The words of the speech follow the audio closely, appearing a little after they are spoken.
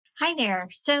Hi there.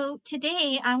 So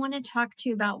today I want to talk to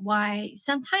you about why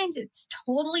sometimes it's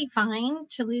totally fine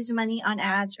to lose money on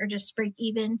ads or just break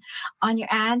even on your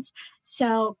ads.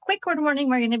 So quick word warning,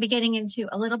 we're going to be getting into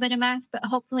a little bit of math, but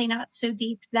hopefully not so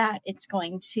deep that it's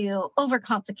going to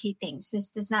overcomplicate things. This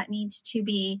does not need to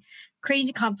be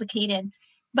crazy complicated.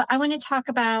 But I want to talk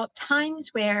about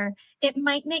times where it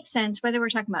might make sense, whether we're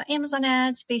talking about Amazon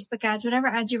ads, Facebook ads, whatever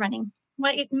ads you're running,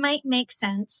 why it might make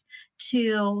sense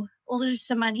to lose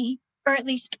some money, or at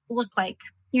least look like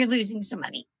you're losing some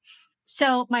money.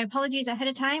 So my apologies ahead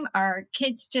of time. Our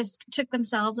kids just took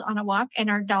themselves on a walk and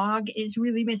our dog is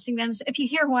really missing them. So if you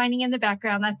hear whining in the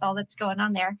background, that's all that's going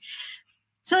on there.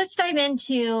 So let's dive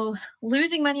into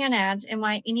losing money on ads and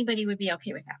why anybody would be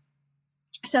okay with that.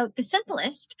 So the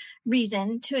simplest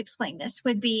reason to explain this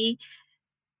would be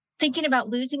thinking about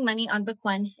losing money on book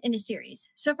one in a series.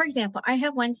 So for example, I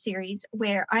have one series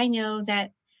where I know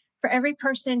that for every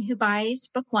person who buys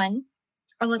book one,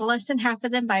 a little less than half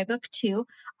of them buy book two,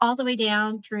 all the way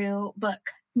down through book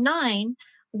nine,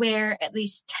 where at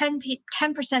least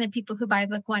 10% of people who buy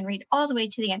book one read all the way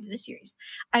to the end of the series.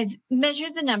 I've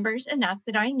measured the numbers enough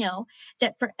that I know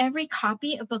that for every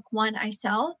copy of book one I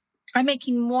sell, I'm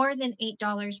making more than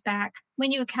 $8 back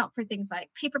when you account for things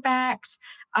like paperbacks,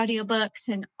 audiobooks,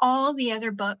 and all the other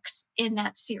books in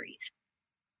that series.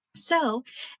 So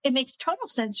it makes total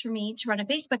sense for me to run a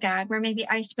Facebook ad where maybe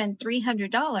I spend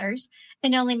 $300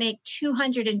 and only make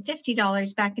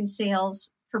 $250 back in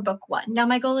sales for book one. Now,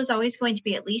 my goal is always going to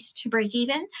be at least to break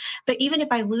even, but even if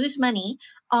I lose money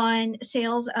on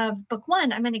sales of book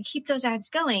one, I'm going to keep those ads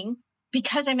going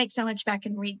because I make so much back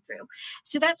in read through.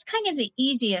 So that's kind of the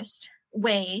easiest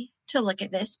way to look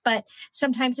at this, but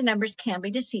sometimes the numbers can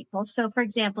be deceitful. So for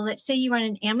example, let's say you run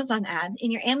an Amazon ad.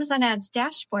 In your Amazon ads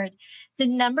dashboard, the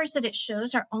numbers that it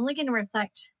shows are only going to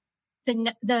reflect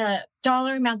the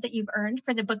dollar amount that you've earned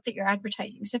for the book that you're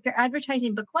advertising. So if you're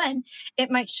advertising book one, it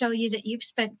might show you that you've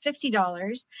spent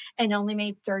 $50 and only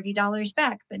made $30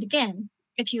 back. But again,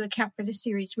 if you account for the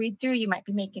series read through, you might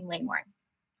be making way more.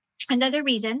 Another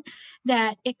reason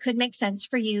that it could make sense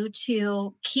for you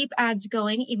to keep ads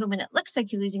going even when it looks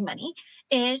like you're losing money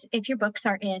is if your books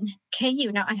are in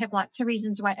KU. Now, I have lots of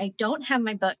reasons why I don't have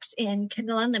my books in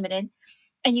Kindle Unlimited,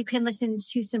 and you can listen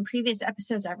to some previous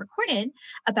episodes I've recorded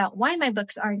about why my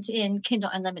books aren't in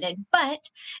Kindle Unlimited. But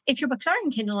if your books are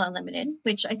in Kindle Unlimited,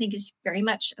 which I think is very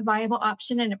much a viable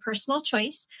option and a personal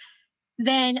choice,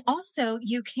 then also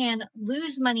you can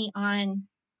lose money on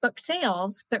book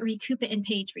sales, but recoup it in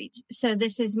page reads. So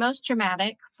this is most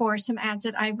dramatic for some ads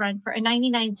that I've run for a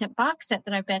 99-cent box set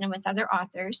that I've been in with other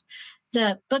authors.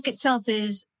 The book itself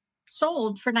is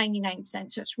sold for 99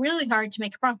 cents. So it's really hard to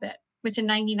make a profit with a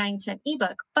 99-cent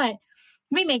ebook, but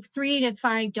we make $3 to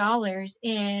 $5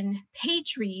 in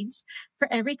page reads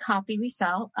for every copy we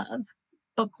sell of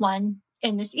book one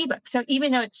in this ebook. So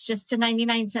even though it's just a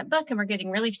 99-cent book and we're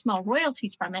getting really small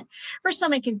royalties from it, we're still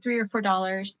making $3 or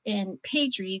 $4 in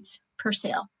page reads per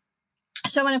sale.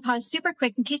 So I want to pause super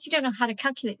quick in case you don't know how to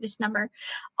calculate this number.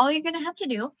 All you're going to have to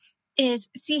do is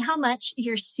see how much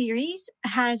your series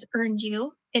has earned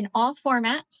you in all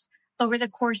formats over the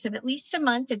course of at least a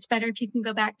month. It's better if you can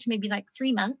go back to maybe like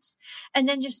 3 months, and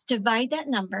then just divide that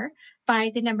number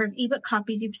by the number of ebook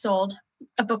copies you've sold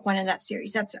of book one in that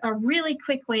series. That's a really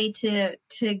quick way to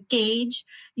gauge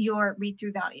your read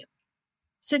through value.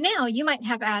 So now you might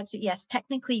have ads that, yes,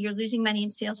 technically you're losing money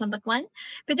in sales on book one,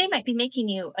 but they might be making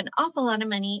you an awful lot of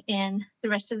money in the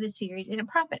rest of the series in a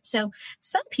profit. So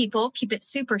some people keep it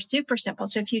super, super simple.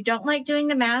 So if you don't like doing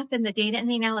the math and the data and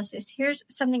the analysis, here's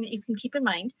something that you can keep in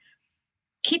mind.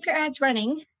 Keep your ads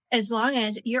running as long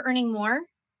as you're earning more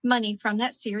money from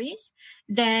that series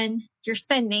than you're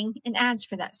spending in ads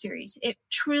for that series. It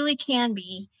truly can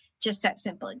be just that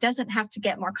simple. It doesn't have to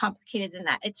get more complicated than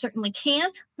that. It certainly can,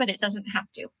 but it doesn't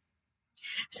have to.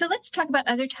 So let's talk about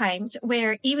other times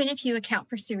where even if you account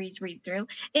for series read through,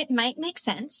 it might make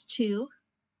sense to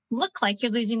look like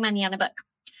you're losing money on a book.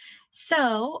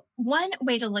 So one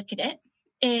way to look at it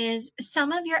is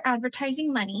some of your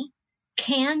advertising money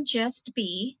can just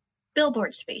be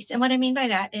billboard space. And what I mean by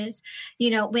that is,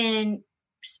 when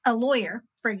a lawyer,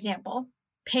 for example,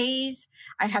 pays,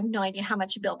 I have no idea how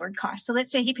much a billboard costs. So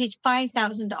let's say he pays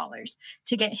 $5,000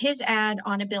 to get his ad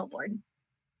on a billboard.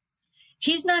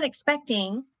 He's not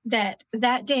expecting that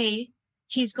day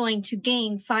he's going to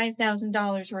gain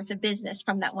 $5,000 worth of business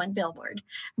from that one billboard,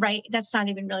 right? That's not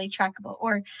even really trackable.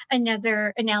 Or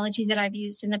another analogy that I've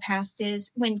used in the past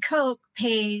is when Coke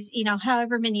pays,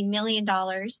 however many $1 million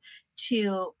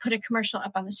to put a commercial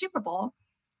up on the Super Bowl,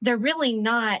 they're really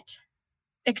not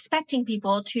expecting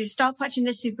people to stop watching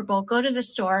the Super Bowl, go to the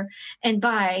store and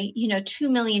buy, $2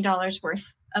 million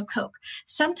worth of Coke.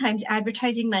 Sometimes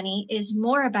advertising money is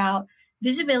more about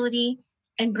visibility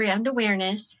and brand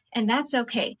awareness, and that's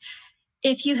okay.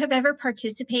 If you have ever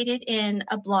participated in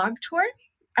a blog tour,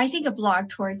 I think a blog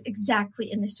tour is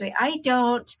exactly in this way. I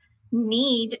don't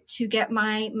need to get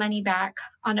my money back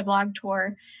on a blog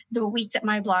tour the week that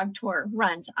my blog tour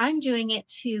runs. I'm doing it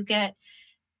to get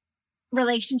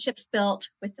relationships built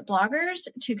with the bloggers,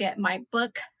 to get my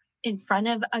book in front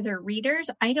of other readers.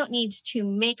 I don't need to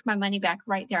make my money back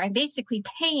right there. I'm basically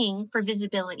paying for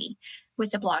visibility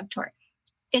with the blog tour.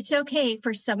 It's okay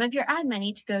for some of your ad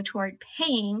money to go toward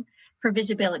paying for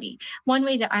visibility. One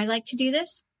way that I like to do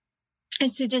this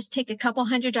is to just take a couple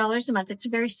 $100s a month. It's a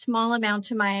very small amount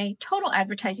to my total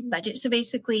advertising budget. So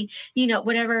basically,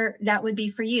 whatever that would be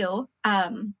for you,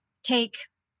 take,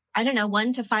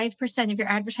 1 to 5% of your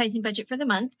advertising budget for the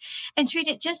month and treat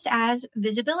it just as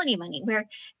visibility money, where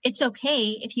it's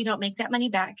okay if you don't make that money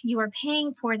back. You are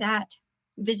paying for that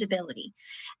visibility.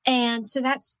 And so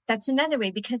that's another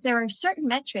way, because there are certain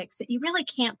metrics that you really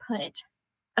can't put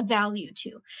a value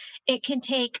to. It can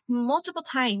take multiple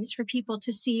times for people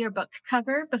to see your book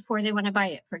cover before they want to buy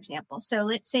it, for example. So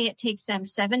let's say it takes them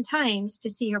 7 times to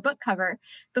see your book cover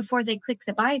before they click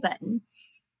the buy button.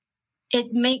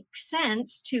 It makes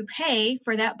sense to pay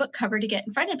for that book cover to get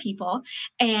in front of people,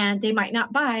 and they might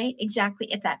not buy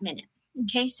exactly at that minute.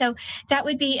 Okay, so that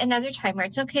would be another time where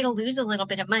it's okay to lose a little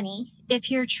bit of money if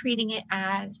you're treating it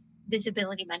as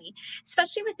visibility money.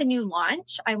 Especially with the new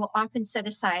launch, I will often set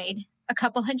aside a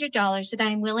couple $100s that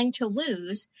I'm willing to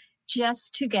lose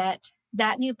just to get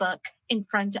that new book in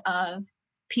front of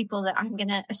people that I'm going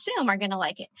to assume are going to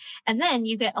like it. And then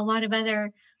you get a lot of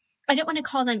other, I don't want to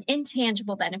call them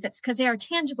intangible benefits because they are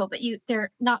tangible, but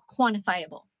they're not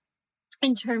quantifiable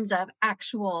in terms of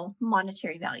actual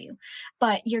monetary value.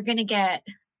 But you're going to get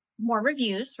more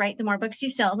reviews, right? The more books you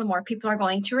sell, the more people are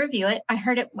going to review it. I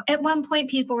heard it at one point,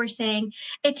 people were saying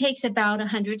it takes about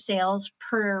 100 sales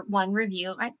per one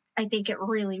review. I think it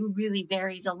really, really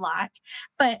varies a lot.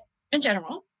 But in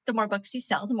general, the more books you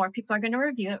sell, the more people are going to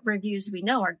review it. Reviews, we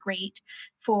know, are great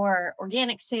for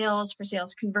organic sales, for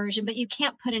sales conversion, but you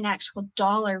can't put an actual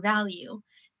dollar value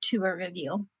to a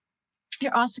review.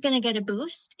 You're also going to get a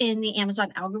boost in the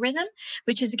Amazon algorithm,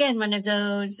 which is, again, one of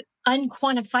those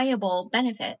unquantifiable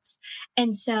benefits.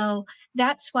 And so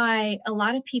that's why a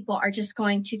lot of people are just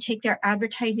going to take their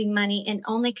advertising money and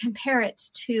only compare it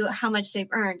to how much they've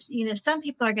earned. Some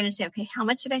people are going to say, okay, how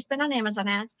much did I spend on Amazon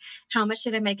ads? How much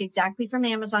did I make exactly from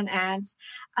Amazon ads?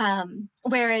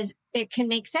 Whereas it can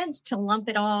make sense to lump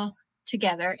it all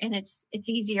together, and it's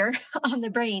easier on the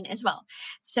brain as well.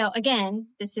 So again,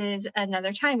 this is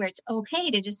another time where it's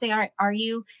okay to just say, all right, are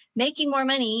you making more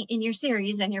money in your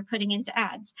series than you're putting into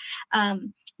ads?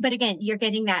 But again, you're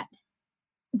getting that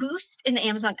boost in the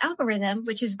Amazon algorithm,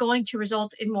 which is going to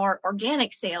result in more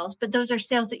organic sales, but those are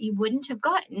sales that you wouldn't have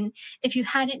gotten if you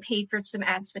hadn't paid for some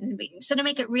ad spend and waiting. So to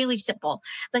make it really simple,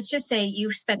 let's just say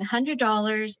you spend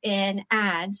 $100 in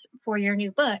ads for your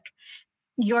new book.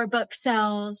 Your book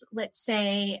sells, let's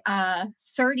say,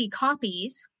 30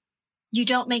 copies. You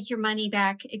don't make your money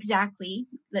back exactly.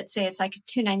 Let's say it's like a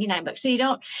 $2.99 book. So you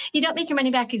don't make your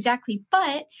money back exactly,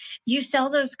 but you sell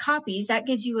those copies. That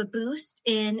gives you a boost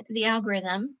in the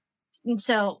algorithm. And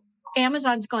so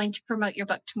Amazon's going to promote your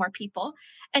book to more people.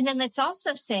 And then let's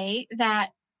also say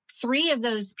that 3 of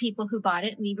those people who bought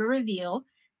it leave a review.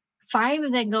 5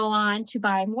 of them go on to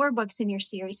buy more books in your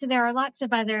series. So there are lots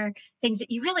of other things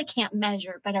that you really can't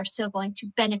measure, but are still going to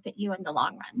benefit you in the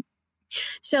long run.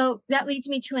 So that leads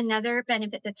me to another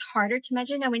benefit that's harder to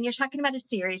measure. Now, when you're talking about a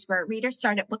series where readers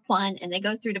start at book 1 and they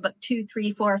go through to book 2,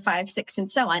 3, 4, 5, 6,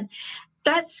 and so on,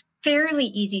 that's fairly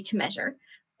easy to measure.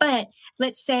 But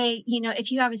let's say,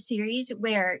 if you have a series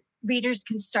where readers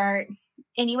can start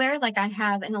anywhere, like I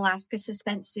have an Alaska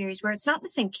Suspense series where it's not the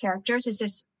same characters, it's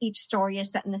just each story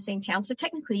is set in the same town. So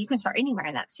technically you can start anywhere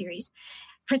in that series.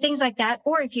 For things like that,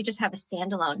 or if you just have a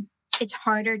standalone, it's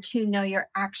harder to know your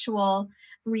actual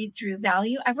read-through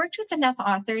value. I've worked with enough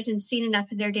authors and seen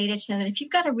enough of their data to know that if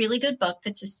you've got a really good book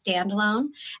that's a standalone,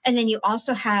 and then you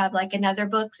also have like another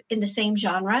book in the same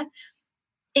genre,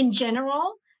 in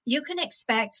general, you can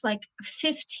expect like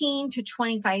 15 to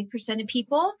 25% of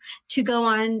people to go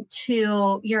on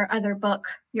to your other book,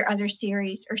 your other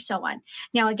series, or so on.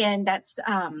 Now, again, that's,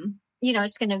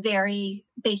 it's going to vary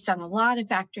based on a lot of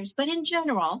factors, but in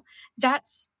general,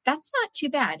 that's not too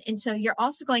bad. And so you're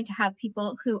also going to have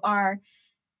people who are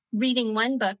reading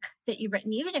one book that you've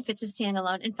written, even if it's a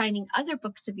standalone, and finding other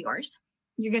books of yours.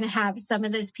 You're going to have some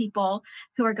of those people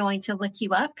who are going to look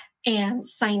you up and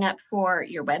sign up for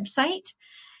your website.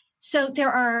 So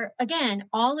there are, again,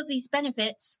 all of these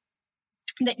benefits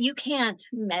that you can't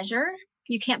measure.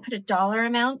 You can't put a dollar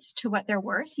amount to what they're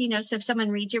worth. So if someone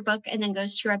reads your book and then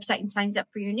goes to your website and signs up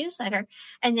for your newsletter,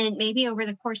 and then maybe over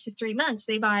the course of 3 months,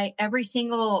 they buy every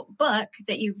single book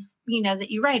that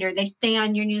that you write, or they stay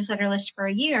on your newsletter list for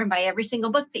a year and buy every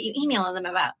single book that you email them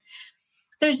about.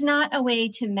 There's not a way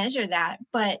to measure that.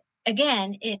 But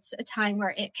again, it's a time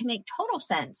where it can make total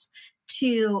sense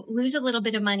to lose a little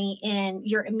bit of money in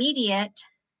your immediate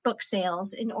book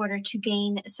sales in order to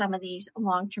gain some of these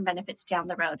long-term benefits down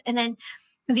the road. And then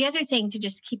the other thing to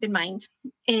just keep in mind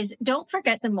is don't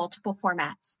forget the multiple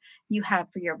formats you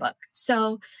have for your book.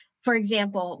 So, for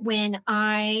example, when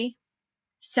I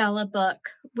sell a book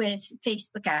with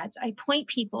Facebook ads, I point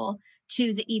people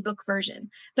to the ebook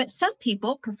version. But some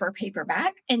people prefer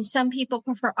paperback and some people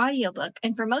prefer audiobook.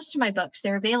 And for most of my books,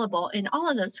 they're available in all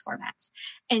of those formats.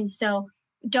 And so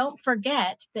don't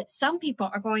forget that some people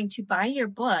are going to buy your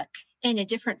book in a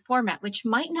different format, which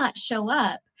might not show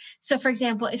up. So for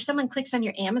example, if someone clicks on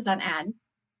your Amazon ad,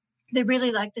 they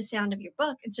really like the sound of your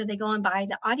book, and so they go and buy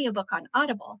the audiobook on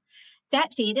Audible.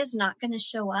 That data is not going to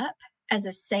show up as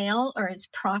a sale or as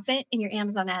profit in your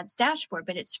Amazon ads dashboard,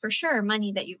 but it's for sure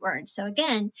money that you earned. So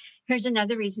again, here's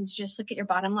another reason to just look at your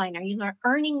bottom line. Are you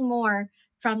earning more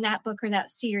from that book or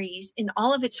that series in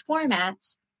all of its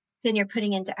formats than you're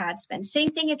putting into ad spend? Same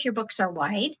thing if your books are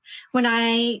wide. When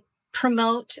I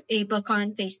promote a book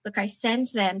on Facebook, I send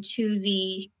them to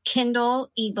the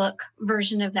Kindle ebook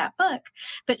version of that book.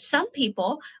 But some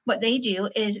people, what they do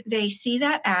is they see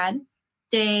that ad,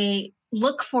 they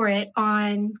look for it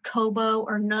on Kobo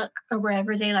or Nook or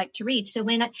wherever they like to read. So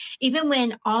even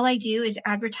when all I do is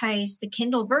advertise the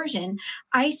Kindle version,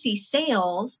 I see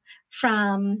sales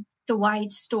from the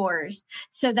wide stores.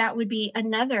 So that would be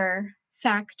another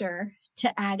factor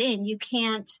to add in. You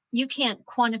can't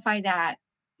quantify that,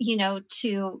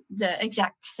 to the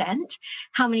exact cent,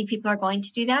 how many people are going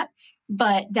to do that.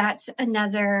 But that's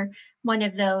another one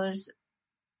of those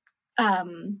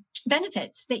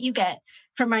benefits that you get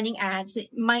from running ads that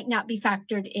might not be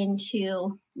factored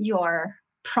into your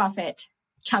profit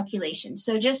calculation.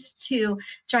 So just to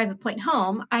drive a point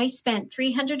home, I spent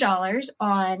 $300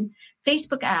 on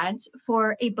Facebook ads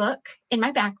for a book in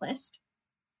my backlist.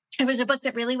 It was a book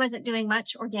that really wasn't doing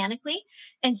much organically.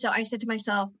 And so I said to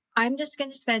myself, I'm just going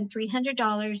to spend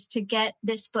 $300 to get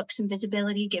this book some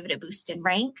visibility, give it a boost in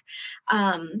rank.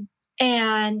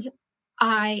 And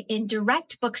I, in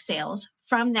direct book sales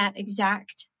from that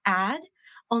exact ad,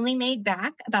 only made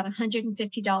back about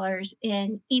 $150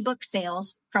 in ebook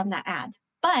sales from that ad.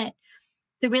 But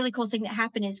the really cool thing that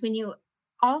happened is when you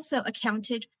also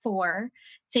accounted for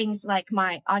things like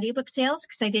my audiobook sales,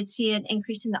 because I did see an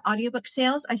increase in the audiobook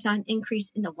sales. I saw an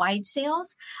increase in the wide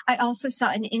sales. I also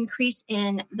saw an increase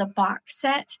in the box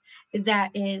set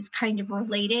that is kind of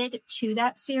related to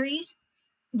that series.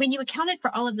 When you accounted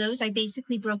for all of those, I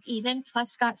basically broke even,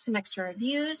 plus got some extra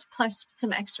reviews, plus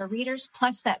some extra readers,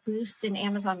 plus that boost in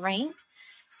Amazon rank.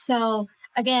 So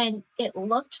again, it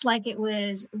looked like it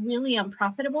was really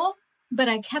unprofitable, but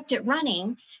I kept it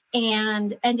running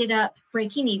and ended up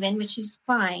breaking even, which is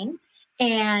fine,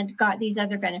 and got these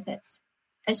other benefits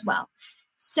as well.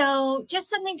 So just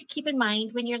something to keep in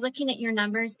mind when you're looking at your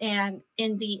numbers and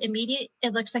in the immediate,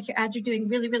 it looks like your ads are doing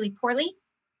really, really poorly.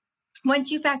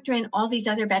 Once you factor in all these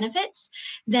other benefits,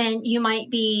 then you might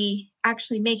be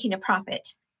actually making a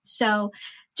profit. So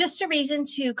just a reason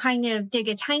to kind of dig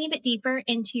a tiny bit deeper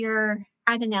into your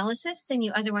ad analysis than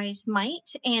you otherwise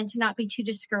might, and to not be too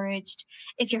discouraged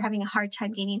if you're having a hard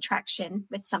time gaining traction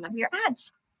with some of your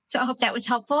ads. So I hope that was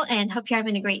helpful and hope you're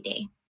having a great day.